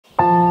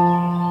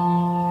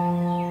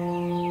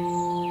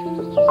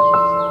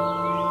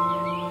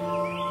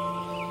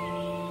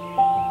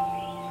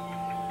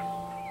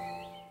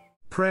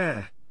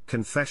Prayer,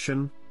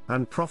 Confession,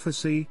 and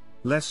Prophecy,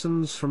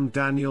 Lessons from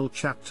Daniel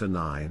chapter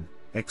 9,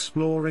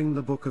 Exploring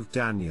the Book of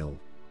Daniel.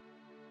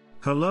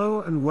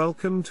 Hello and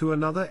welcome to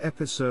another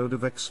episode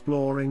of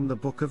Exploring the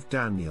Book of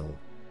Daniel.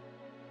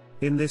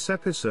 In this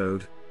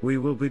episode, we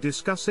will be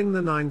discussing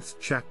the 9th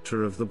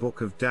chapter of the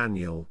Book of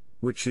Daniel,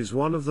 which is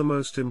one of the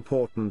most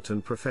important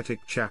and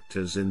prophetic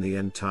chapters in the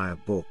entire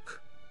book.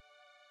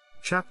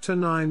 Chapter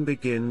 9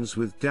 begins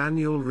with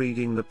Daniel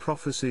reading the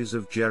prophecies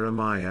of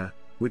Jeremiah,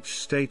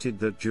 which stated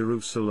that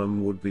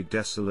Jerusalem would be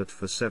desolate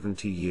for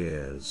 70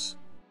 years.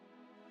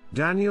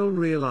 Daniel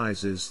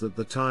realizes that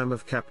the time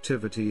of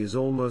captivity is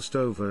almost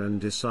over and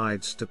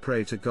decides to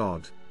pray to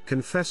God,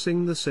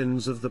 confessing the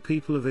sins of the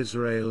people of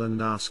Israel and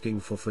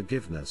asking for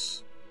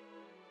forgiveness.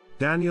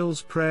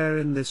 Daniel's prayer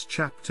in this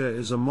chapter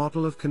is a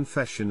model of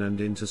confession and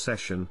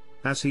intercession,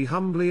 as he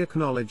humbly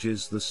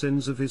acknowledges the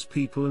sins of his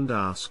people and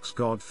asks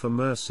God for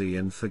mercy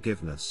and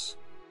forgiveness.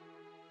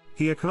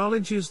 He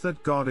acknowledges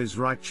that God is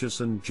righteous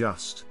and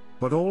just,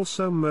 but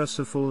also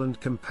merciful and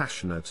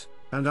compassionate,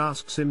 and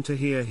asks him to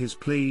hear his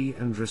plea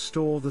and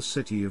restore the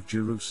city of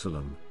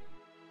Jerusalem.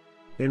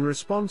 In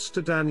response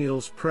to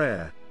Daniel's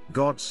prayer,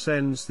 God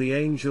sends the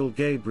angel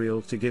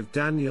Gabriel to give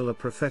Daniel a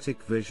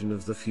prophetic vision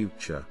of the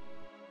future.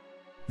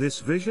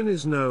 This vision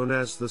is known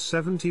as the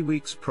 70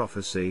 weeks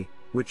prophecy,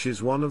 which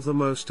is one of the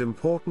most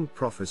important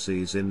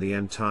prophecies in the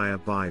entire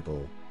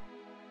Bible.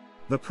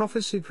 The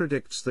prophecy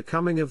predicts the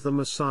coming of the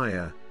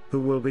Messiah, who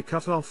will be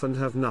cut off and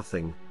have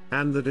nothing,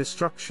 and the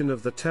destruction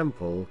of the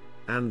temple,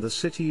 and the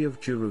city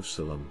of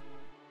Jerusalem.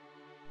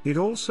 It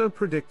also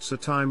predicts a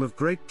time of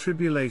great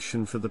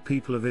tribulation for the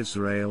people of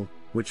Israel,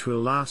 which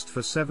will last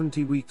for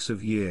 70 weeks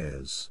of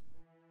years.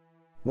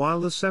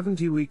 While the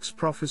 70 weeks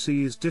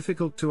prophecy is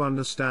difficult to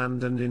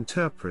understand and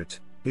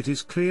interpret, it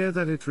is clear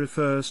that it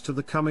refers to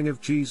the coming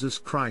of Jesus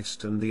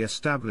Christ and the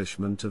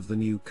establishment of the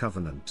new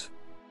covenant.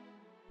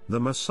 The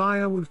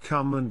Messiah would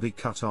come and be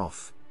cut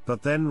off,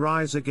 but then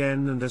rise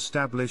again and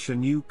establish a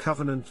new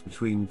covenant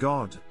between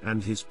God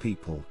and his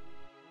people.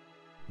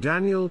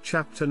 Daniel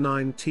chapter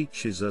 9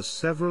 teaches us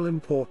several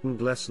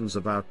important lessons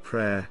about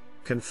prayer,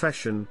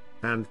 confession,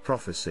 and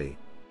prophecy.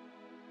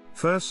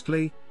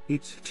 Firstly,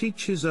 it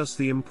teaches us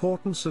the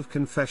importance of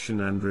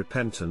confession and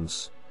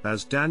repentance,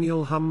 as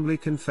Daniel humbly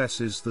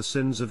confesses the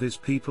sins of his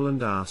people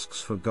and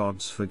asks for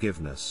God's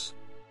forgiveness.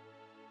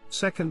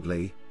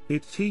 Secondly,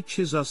 it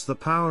teaches us the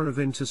power of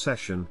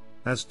intercession,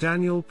 as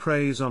Daniel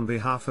prays on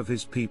behalf of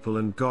his people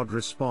and God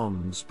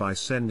responds by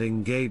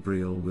sending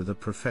Gabriel with a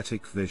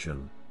prophetic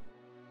vision.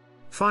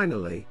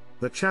 Finally,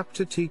 the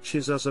chapter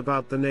teaches us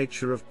about the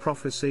nature of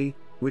prophecy,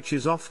 which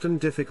is often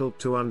difficult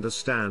to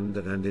understand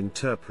and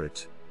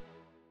interpret.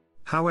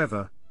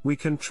 However, we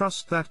can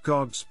trust that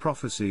God's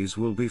prophecies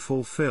will be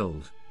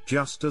fulfilled,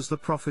 just as the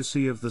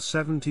prophecy of the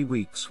 70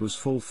 weeks was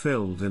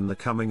fulfilled in the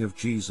coming of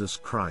Jesus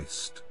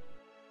Christ.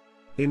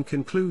 In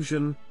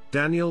conclusion,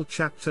 Daniel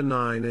chapter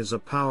 9 is a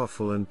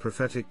powerful and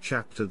prophetic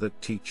chapter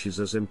that teaches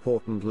us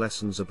important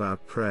lessons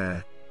about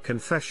prayer,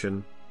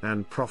 confession,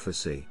 and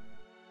prophecy.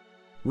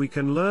 We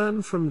can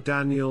learn from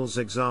Daniel's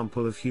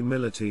example of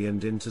humility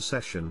and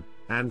intercession,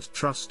 and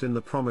trust in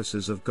the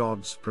promises of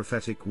God's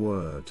prophetic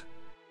word.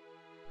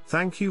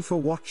 Thank you for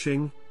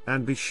watching,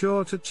 and be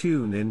sure to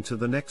tune in to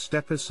the next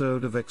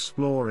episode of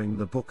Exploring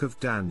the Book of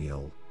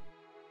Daniel.